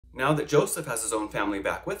Now that Joseph has his own family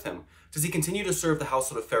back with him, does he continue to serve the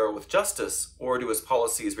household of Pharaoh with justice, or do his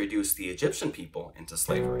policies reduce the Egyptian people into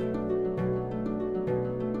slavery?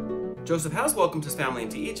 Joseph has welcomed his family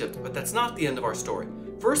into Egypt, but that's not the end of our story.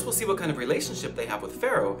 First, we'll see what kind of relationship they have with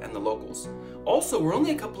Pharaoh and the locals. Also, we're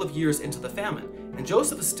only a couple of years into the famine, and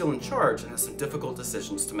Joseph is still in charge and has some difficult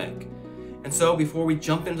decisions to make. And so, before we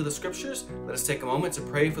jump into the scriptures, let us take a moment to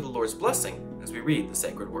pray for the Lord's blessing as we read the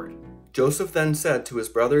sacred word. Joseph then said to his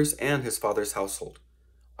brothers and his father's household,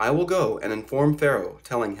 "I will go and inform Pharaoh,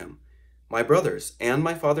 telling him, 'My brothers and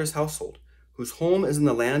my father's household, whose home is in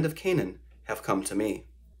the land of Canaan, have come to me.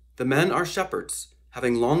 The men are shepherds,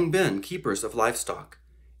 having long been keepers of livestock,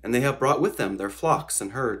 and they have brought with them their flocks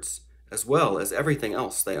and herds, as well as everything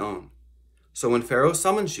else they own. So when Pharaoh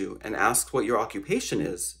summons you and asks what your occupation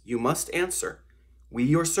is, you must answer, "We,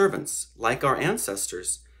 your servants, like our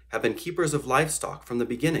ancestors, have been keepers of livestock from the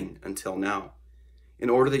beginning until now, in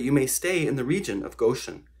order that you may stay in the region of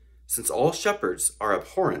Goshen, since all shepherds are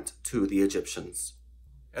abhorrent to the Egyptians."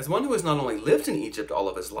 As one who has not only lived in Egypt all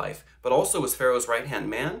of his life, but also was Pharaoh's right-hand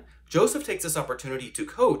man, Joseph takes this opportunity to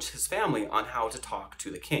coach his family on how to talk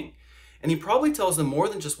to the king. And he probably tells them more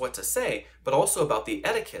than just what to say, but also about the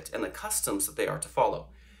etiquette and the customs that they are to follow.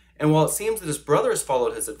 And while it seems that his brothers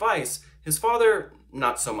followed his advice, his father,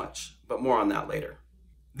 not so much, but more on that later.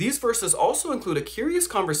 These verses also include a curious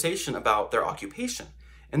conversation about their occupation,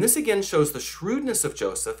 and this again shows the shrewdness of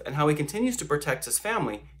Joseph and how he continues to protect his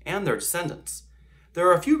family and their descendants. There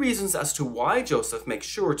are a few reasons as to why Joseph makes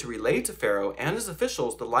sure to relay to Pharaoh and his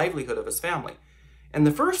officials the livelihood of his family, and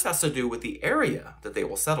the first has to do with the area that they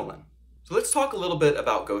will settle in. So let's talk a little bit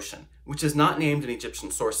about Goshen, which is not named in Egyptian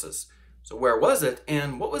sources. So where was it,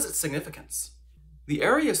 and what was its significance? The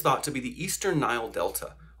area is thought to be the eastern Nile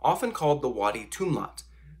Delta, often called the Wadi Tumlat.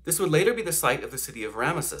 This would later be the site of the city of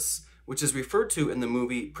Ramesses, which is referred to in the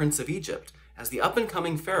movie Prince of Egypt, as the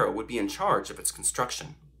up-and-coming pharaoh would be in charge of its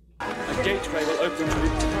construction. A gateway will open to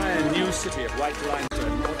the entire new city of white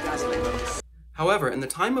limestone, more dazzling than the... However, in the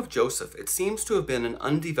time of Joseph, it seems to have been an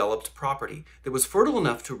undeveloped property that was fertile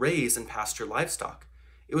enough to raise and pasture livestock.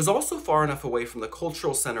 It was also far enough away from the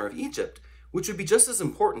cultural center of Egypt, which would be just as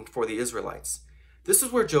important for the Israelites. This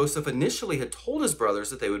is where Joseph initially had told his brothers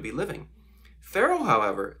that they would be living. Pharaoh,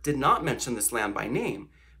 however, did not mention this land by name,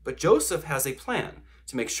 but Joseph has a plan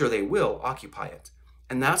to make sure they will occupy it.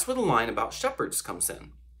 And that's where the line about shepherds comes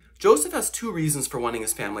in. Joseph has two reasons for wanting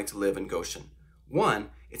his family to live in Goshen.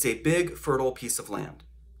 One, it's a big, fertile piece of land.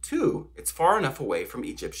 Two, it's far enough away from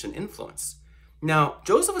Egyptian influence. Now,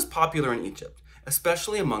 Joseph is popular in Egypt,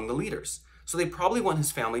 especially among the leaders, so they probably want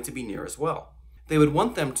his family to be near as well. They would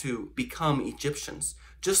want them to become Egyptians,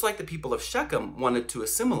 just like the people of Shechem wanted to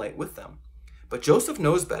assimilate with them. But Joseph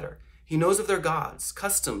knows better. He knows of their gods,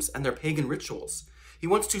 customs, and their pagan rituals. He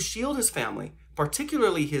wants to shield his family,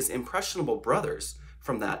 particularly his impressionable brothers,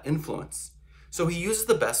 from that influence. So he uses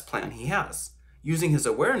the best plan he has, using his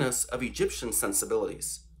awareness of Egyptian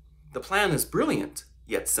sensibilities. The plan is brilliant,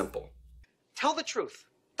 yet simple. Tell the truth.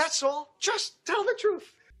 That's all. Just tell the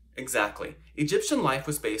truth. Exactly. Egyptian life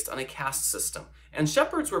was based on a caste system, and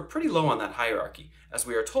shepherds were pretty low on that hierarchy. As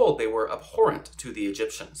we are told, they were abhorrent to the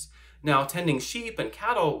Egyptians. Now, tending sheep and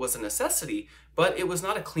cattle was a necessity, but it was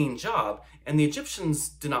not a clean job, and the Egyptians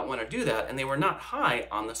did not want to do that, and they were not high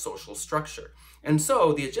on the social structure. And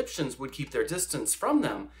so the Egyptians would keep their distance from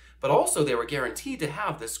them, but also they were guaranteed to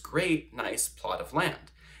have this great, nice plot of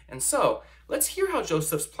land. And so, let's hear how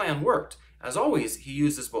Joseph's plan worked. As always, he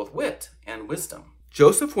uses both wit and wisdom.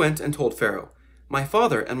 Joseph went and told Pharaoh, "My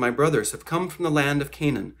father and my brothers have come from the land of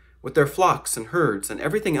Canaan, with their flocks and herds and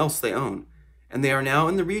everything else they own, and they are now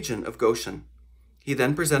in the region of Goshen." He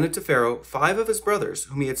then presented to Pharaoh 5 of his brothers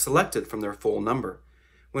whom he had selected from their full number.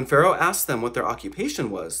 When Pharaoh asked them what their occupation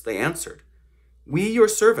was, they answered, "We, your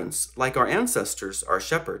servants, like our ancestors, are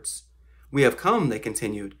shepherds. We have come," they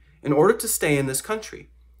continued, "in order to stay in this country,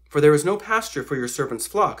 for there is no pasture for your servants'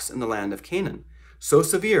 flocks in the land of Canaan. So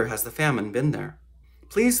severe has the famine been there.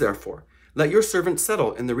 Please, therefore, let your servants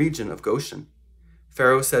settle in the region of Goshen."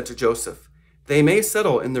 Pharaoh said to Joseph, "They may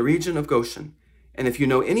settle in the region of Goshen, and if you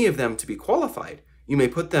know any of them to be qualified, you may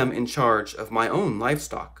put them in charge of my own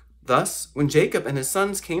livestock." Thus, when Jacob and his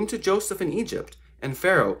sons came to Joseph in Egypt, and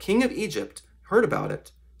Pharaoh, king of Egypt, heard about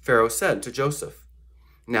it, Pharaoh said to Joseph,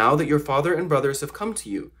 "Now that your father and brothers have come to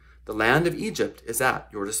you, the land of Egypt is at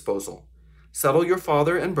your disposal. Settle your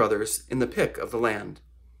father and brothers in the pick of the land."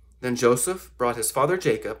 Then Joseph brought his father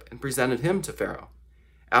Jacob and presented him to Pharaoh.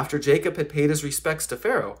 After Jacob had paid his respects to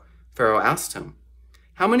Pharaoh, Pharaoh asked him,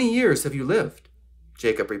 "How many years have you lived?"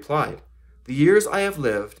 Jacob replied, "The years I have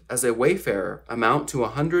lived as a wayfarer amount to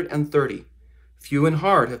 130. Few and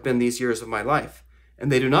hard have been these years of my life,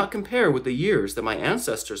 and they do not compare with the years that my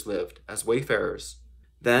ancestors lived as wayfarers."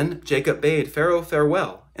 Then Jacob bade Pharaoh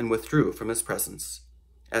farewell and withdrew from his presence.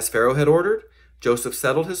 As Pharaoh had ordered, Joseph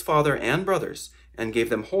settled his father and brothers and gave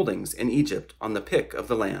them holdings in Egypt on the pick of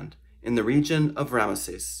the land, in the region of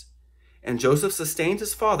Ramesses. And Joseph sustained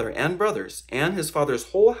his father and brothers and his father's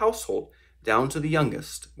whole household, down to the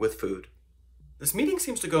youngest, with food. This meeting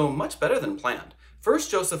seems to go much better than planned.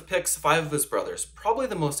 First, Joseph picks 5 of his brothers, probably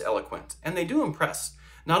the most eloquent, and they do impress.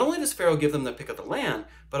 Not only does Pharaoh give them the pick of the land,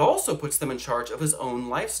 but also puts them in charge of his own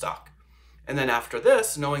livestock. And then after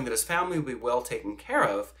this, knowing that his family will be well taken care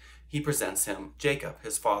of, he presents him Jacob,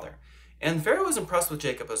 his father. And Pharaoh is impressed with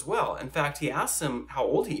Jacob as well. In fact, he asks him how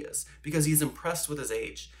old he is, because he's impressed with his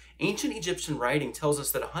age. Ancient Egyptian writing tells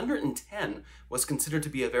us that 110 was considered to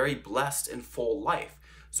be a very blessed and full life.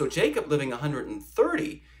 So Jacob living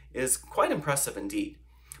 130 is quite impressive indeed.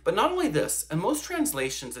 But not only this, in most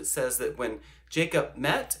translations it says that when Jacob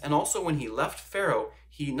met and also when he left Pharaoh,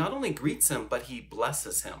 he not only greets him, but he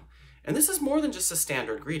blesses him. And this is more than just a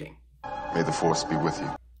standard greeting. May the force be with you.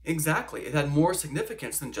 Exactly. It had more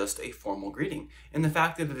significance than just a formal greeting. And the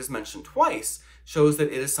fact that it is mentioned twice shows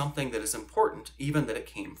that it is something that is important, even that it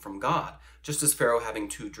came from God. Just as Pharaoh having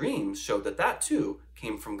 2 dreams showed that that too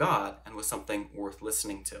came from God and was something worth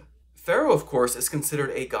listening to. Pharaoh, of course, is considered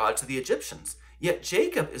a god to the Egyptians, yet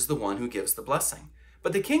Jacob is the one who gives the blessing.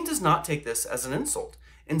 But the king does not take this as an insult.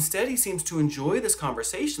 Instead, he seems to enjoy this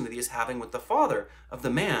conversation that he is having with the father of the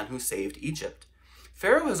man who saved Egypt.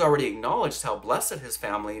 Pharaoh has already acknowledged how blessed his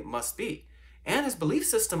family must be, and his belief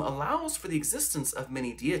system allows for the existence of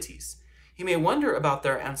many deities. He may wonder about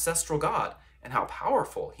their ancestral god and how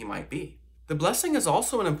powerful he might be. The blessing is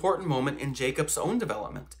also an important moment in Jacob's own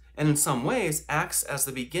development, and in some ways acts as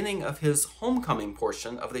the beginning of his homecoming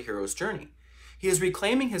portion of the hero's journey. He is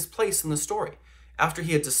reclaiming his place in the story, after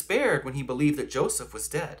he had despaired when he believed that Joseph was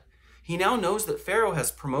dead. He now knows that Pharaoh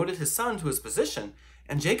has promoted his son to his position,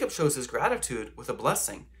 and Jacob shows his gratitude with a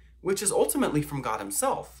blessing, which is ultimately from God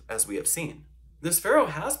himself, as we have seen. This Pharaoh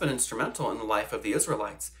has been instrumental in the life of the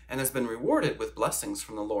Israelites, and has been rewarded with blessings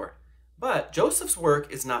from the Lord. But Joseph's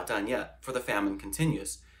work is not done yet, for the famine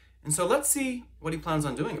continues. And so let's see what he plans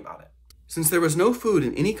on doing about it. Since there was no food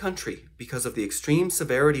in any country because of the extreme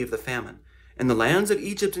severity of the famine, and the lands of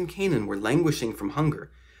Egypt and Canaan were languishing from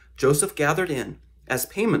hunger, Joseph gathered in, as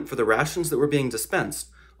payment for the rations that were being dispensed,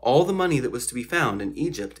 all the money that was to be found in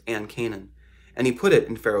Egypt and Canaan, and he put it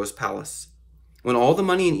in Pharaoh's palace. When all the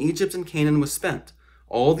money in Egypt and Canaan was spent,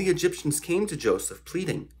 all the Egyptians came to Joseph,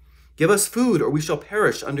 pleading, "Give us food, or we shall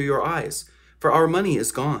perish under your eyes, for our money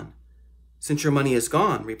is gone." "Since your money is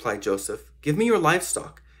gone," replied Joseph, "give me your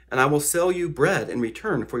livestock, and I will sell you bread in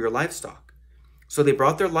return for your livestock." So they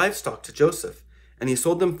brought their livestock to Joseph, and he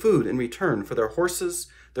sold them food in return for their horses,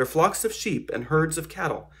 their flocks of sheep and herds of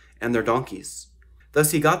cattle, and their donkeys.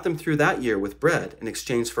 Thus he got them through that year with bread in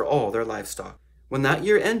exchange for all their livestock. When that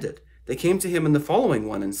year ended, they came to him in the following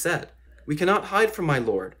one and said, "We cannot hide from my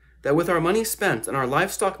lord, that with our money spent and our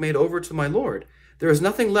livestock made over to my lord, there is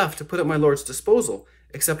nothing left to put at my lord's disposal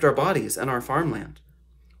except our bodies and our farmland.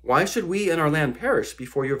 Why should we and our land perish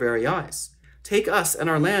before your very eyes? Take us and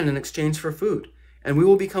our land in exchange for food, and we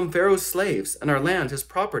will become Pharaoh's slaves and our land his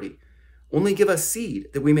property. Only give us seed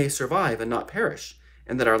that we may survive and not perish,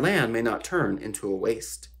 and that our land may not turn into a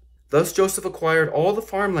waste." Thus Joseph acquired all the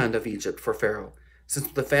farmland of Egypt for Pharaoh, since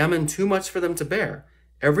with the famine too much for them to bear,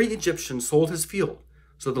 every Egyptian sold his field,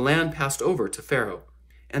 so the land passed over to Pharaoh,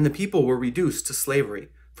 and the people were reduced to slavery,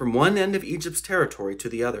 from one end of Egypt's territory to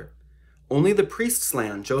the other. Only the priests'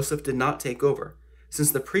 land Joseph did not take over,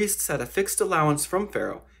 since the priests had a fixed allowance from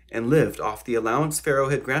Pharaoh and lived off the allowance Pharaoh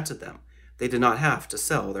had granted them. They did not have to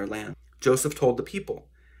sell their land. Joseph told the people,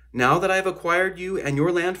 "Now that I have acquired you and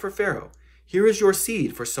your land for Pharaoh, here is your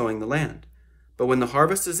seed for sowing the land. But when the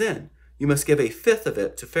harvest is in, you must give 1/5 of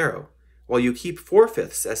it to Pharaoh, while you keep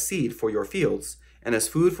 4/5 as seed for your fields, and as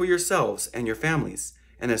food for yourselves and your families,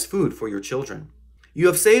 and as food for your children." "You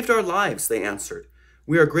have saved our lives," they answered.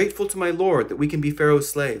 "We are grateful to my lord that we can be Pharaoh's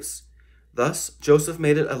slaves." Thus Joseph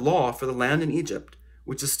made it a law for the land in Egypt,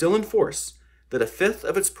 which is still in force, that 1/5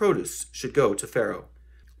 of its produce should go to Pharaoh.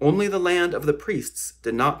 Only the land of the priests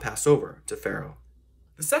did not pass over to Pharaoh.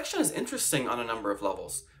 The section is interesting on a number of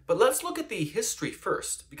levels, but let's look at the history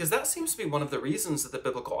first, because that seems to be one of the reasons that the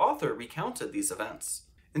biblical author recounted these events.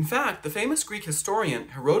 In fact, the famous Greek historian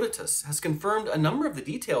Herodotus has confirmed a number of the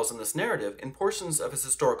details in this narrative in portions of his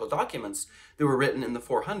historical documents that were written in the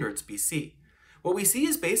 400s BC. What we see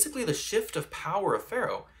is basically the shift of power of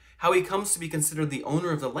Pharaoh, how he comes to be considered the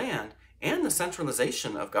owner of the land, and the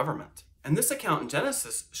centralization of government. And this account in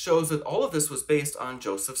Genesis shows that all of this was based on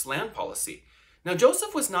Joseph's land policy. Now,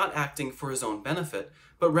 Joseph was not acting for his own benefit,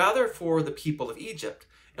 but rather for the people of Egypt.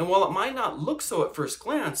 And while it might not look so at first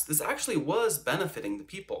glance, this actually was benefiting the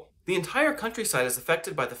people. The entire countryside is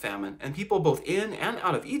affected by the famine, and people both in and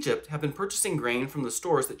out of Egypt have been purchasing grain from the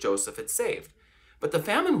stores that Joseph had saved. But the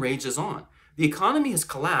famine rages on. The economy has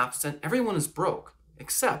collapsed, and everyone is broke,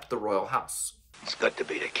 except the royal house. It's good to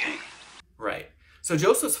be the king. Right. So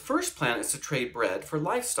Joseph's first plan is to trade bread for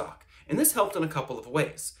livestock, and this helped in a couple of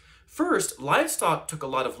ways. First, livestock took a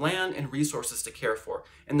lot of land and resources to care for,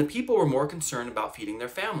 and the people were more concerned about feeding their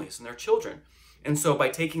families and their children. And so by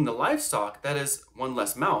taking the livestock, that is one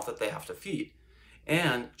less mouth that they have to feed.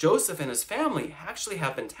 And Joseph and his family actually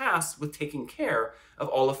have been tasked with taking care of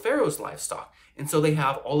all of Pharaoh's livestock, and so they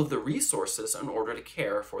have all of the resources in order to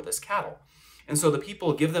care for this cattle. And so the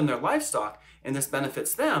people give them their livestock, and this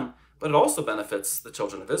benefits them, but it also benefits the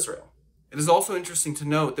children of Israel. It is also interesting to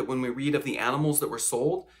note that when we read of the animals that were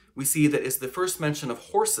sold, we see that it's the first mention of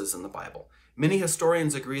horses in the Bible. Many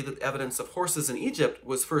historians agree that evidence of horses in Egypt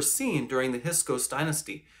was first seen during the Hyksos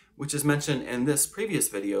dynasty, which is mentioned in this previous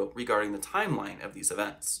video regarding the timeline of these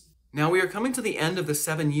events. Now we are coming to the end of the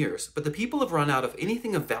 7 years, but the people have run out of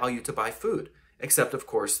anything of value to buy food, except of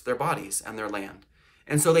course their bodies and their land.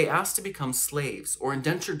 And so they asked to become slaves or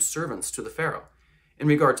indentured servants to the Pharaoh. In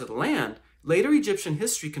regard to the land, later Egyptian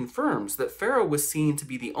history confirms that Pharaoh was seen to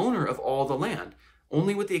be the owner of all the land,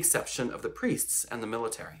 only with the exception of the priests and the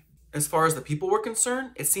military. As far as the people were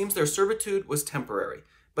concerned, it seems their servitude was temporary,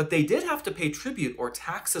 but they did have to pay tribute or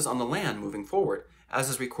taxes on the land moving forward, as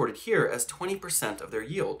is recorded here as 20% of their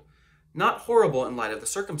yield. Not horrible in light of the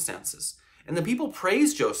circumstances, and the people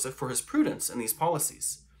praised Joseph for his prudence in these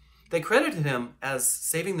policies. They credited him as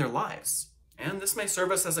saving their lives. And this may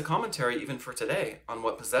serve us as a commentary even for today on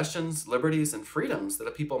what possessions, liberties, and freedoms that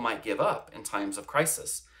a people might give up in times of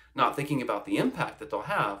crisis, not thinking about the impact that they'll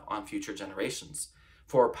have on future generations.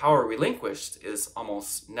 For power relinquished is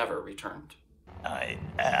almost never returned. I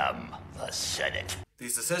am the Senate.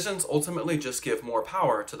 These decisions ultimately just give more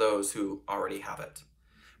power to those who already have it.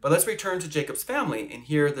 But let's return to Jacob's family and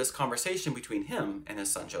hear this conversation between him and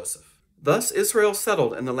his son Joseph. Thus Israel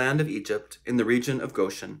settled in the land of Egypt, in the region of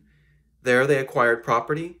Goshen. There they acquired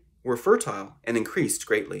property, were fertile, and increased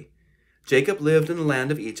greatly. Jacob lived in the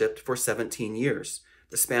land of Egypt for 17 years.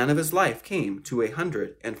 The span of his life came to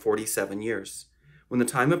 147 years. When the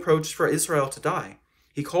time approached for Israel to die,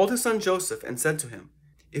 he called his son Joseph and said to him,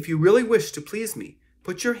 "If you really wish to please me,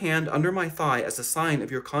 put your hand under my thigh as a sign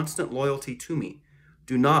of your constant loyalty to me.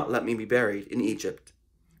 Do not let me be buried in Egypt.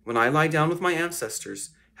 When I lie down with my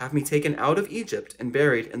ancestors, have me taken out of Egypt and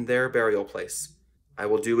buried in their burial place." "I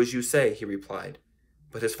will do as you say," he replied.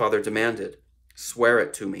 But his father demanded, "Swear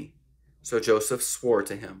it to me." So Joseph swore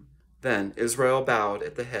to him. Then Israel bowed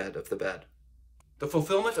at the head of the bed. The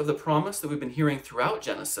fulfillment of the promise that we've been hearing throughout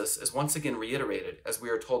Genesis is once again reiterated as we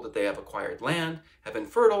are told that they have acquired land, have been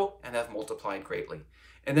fertile, and have multiplied greatly.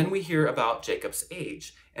 And then we hear about Jacob's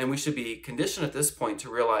age, and we should be conditioned at this point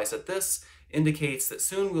to realize that this indicates that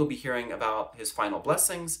soon we'll be hearing about his final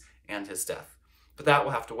blessings and his death. But that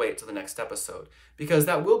will have to wait till the next episode, because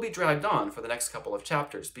that will be dragged on for the next couple of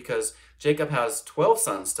chapters, because Jacob has 12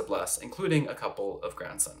 sons to bless, including a couple of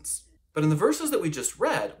grandsons. But in the verses that we just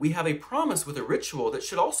read, we have a promise with a ritual that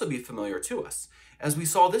should also be familiar to us, as we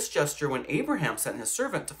saw this gesture when Abraham sent his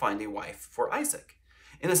servant to find a wife for Isaac.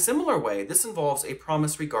 In a similar way, this involves a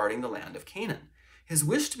promise regarding the land of Canaan, his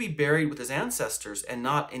wish to be buried with his ancestors and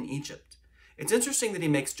not in Egypt. It's interesting that he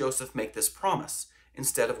makes Joseph make this promise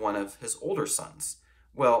instead of one of his older sons.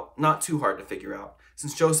 Well, not too hard to figure out,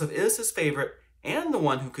 since Joseph is his favorite and the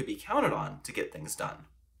one who could be counted on to get things done.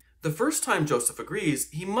 The first time Joseph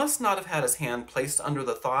agrees, he must not have had his hand placed under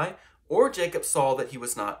the thigh, or Jacob saw that he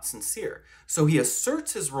was not sincere. So he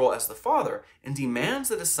asserts his role as the father and demands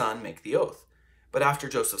that his son make the oath. But after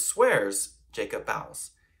Joseph swears, Jacob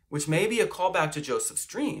bows, which may be a callback to Joseph's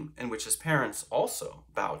dream in which his parents also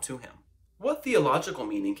bowed to him. What theological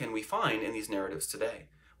meaning can we find in these narratives today?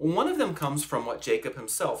 Well, one of them comes from what Jacob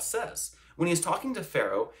himself says. When he's talking to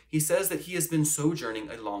Pharaoh, he says that he has been sojourning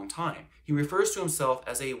a long time. He refers to himself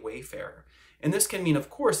as a wayfarer. And this can mean, of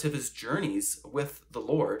course, of his journeys with the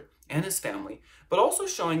Lord and his family, but also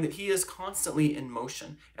showing that he is constantly in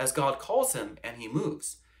motion as God calls him and he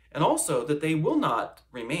moves. And also that they will not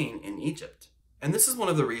remain in Egypt. And this is one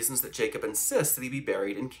of the reasons that Jacob insists that he be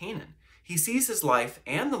buried in Canaan. He sees his life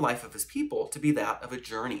and the life of his people to be that of a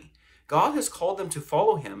journey. God has called them to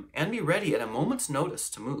follow him and be ready at a moment's notice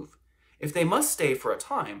to move. If they must stay for a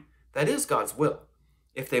time, that is God's will.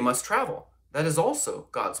 If they must travel, that is also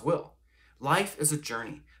God's will. Life is a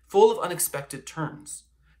journey. full of unexpected turns.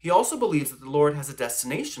 He also believes that the Lord has a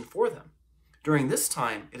destination for them. During this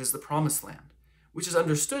time, it is the Promised Land, which is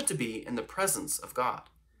understood to be in the presence of God.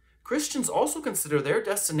 Christians also consider their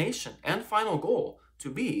destination and final goal to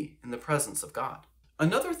be in the presence of God.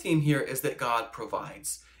 Another theme here is that God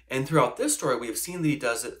provides. And throughout this story, we have seen that he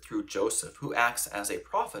does it through Joseph, who acts as a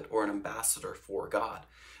prophet or an ambassador for God.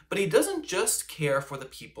 But he doesn't just care for the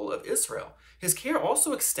people of Israel. His care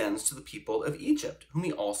also extends to the people of Egypt, whom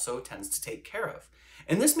he also tends to take care of.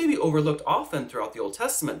 And this may be overlooked often throughout the Old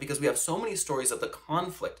Testament because we have so many stories of the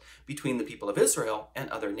conflict between the people of Israel and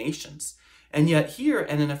other nations. And yet here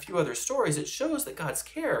and in a few other stories, it shows that God's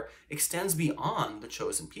care extends beyond the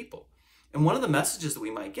chosen people. And one of the messages that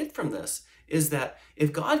we might get from this is that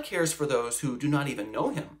if God cares for those who do not even know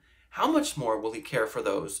him, how much more will he care for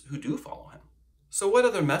those who do follow him? So what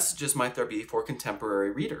other messages might there be for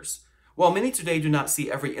contemporary readers? While many today do not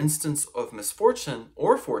see every instance of misfortune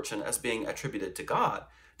or fortune as being attributed to God,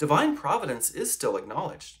 divine providence is still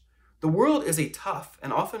acknowledged. The world is a tough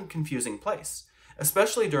and often confusing place,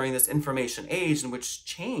 especially during this information age in which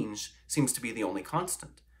change seems to be the only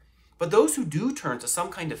constant. But those who do turn to some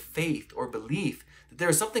kind of faith or belief that there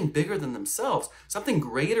is something bigger than themselves, something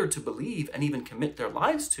greater to believe and even commit their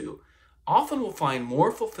lives to, often will find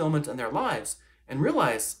more fulfillment in their lives and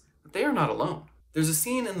realize that they are not alone. There's a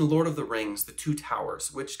scene in The Lord of the Rings, The Two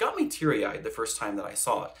Towers, which got me teary-eyed the first time that I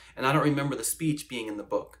saw it, and I don't remember the speech being in the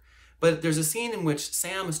book. But there's a scene in which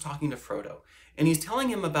Sam is talking to Frodo, and he's telling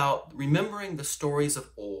him about remembering the stories of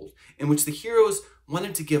old, in which the heroes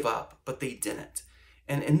wanted to give up, but they didn't.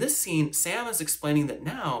 And in this scene, Sam is explaining that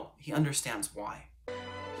now he understands why.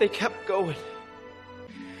 They kept going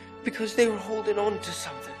because they were holding on to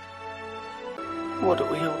something. What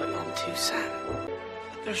are we holding on to, Sam?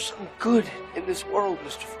 There's some good in this world,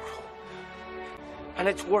 Mr. Frodo, and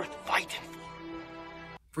it's worth fighting for.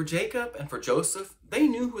 For Jacob and for Joseph, they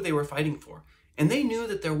knew who they were fighting for, and they knew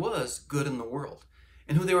that there was good in the world.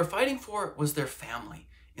 And who they were fighting for was their family,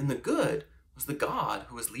 and the good was the God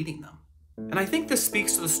who was leading them. And I think this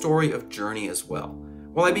speaks to the story of journey as well.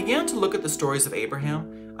 While I began to look at the stories of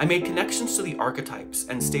Abraham, I made connections to the archetypes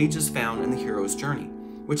and stages found in the hero's journey,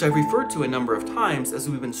 which I've referred to a number of times as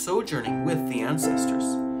we've been sojourning with the ancestors.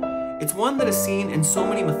 It's one that is seen in so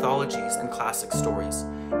many mythologies and classic stories,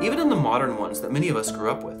 even in the modern ones that many of us grew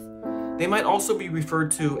up with. They might also be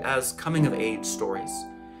referred to as coming-of-age stories.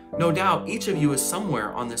 No doubt, each of you is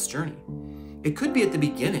somewhere on this journey. It could be at the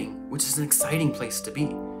beginning, which is an exciting place to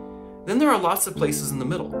be. Then there are lots of places in the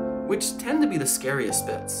middle, which tend to be the scariest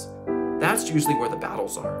bits. That's usually where the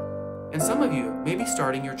battles are. And some of you may be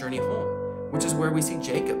starting your journey home, which is where we see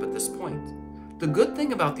Jacob at this point. The good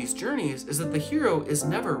thing about these journeys is that the hero is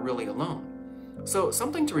never really alone. So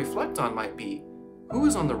something to reflect on might be, who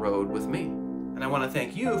is on the road with me? And I want to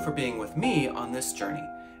thank you for being with me on this journey.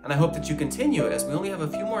 And I hope that you continue as we only have a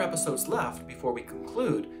few more episodes left before we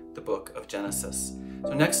conclude the book of Genesis.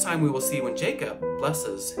 So next time we will see when Jacob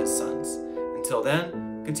blesses his sons. Until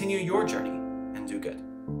then, continue your journey and do good.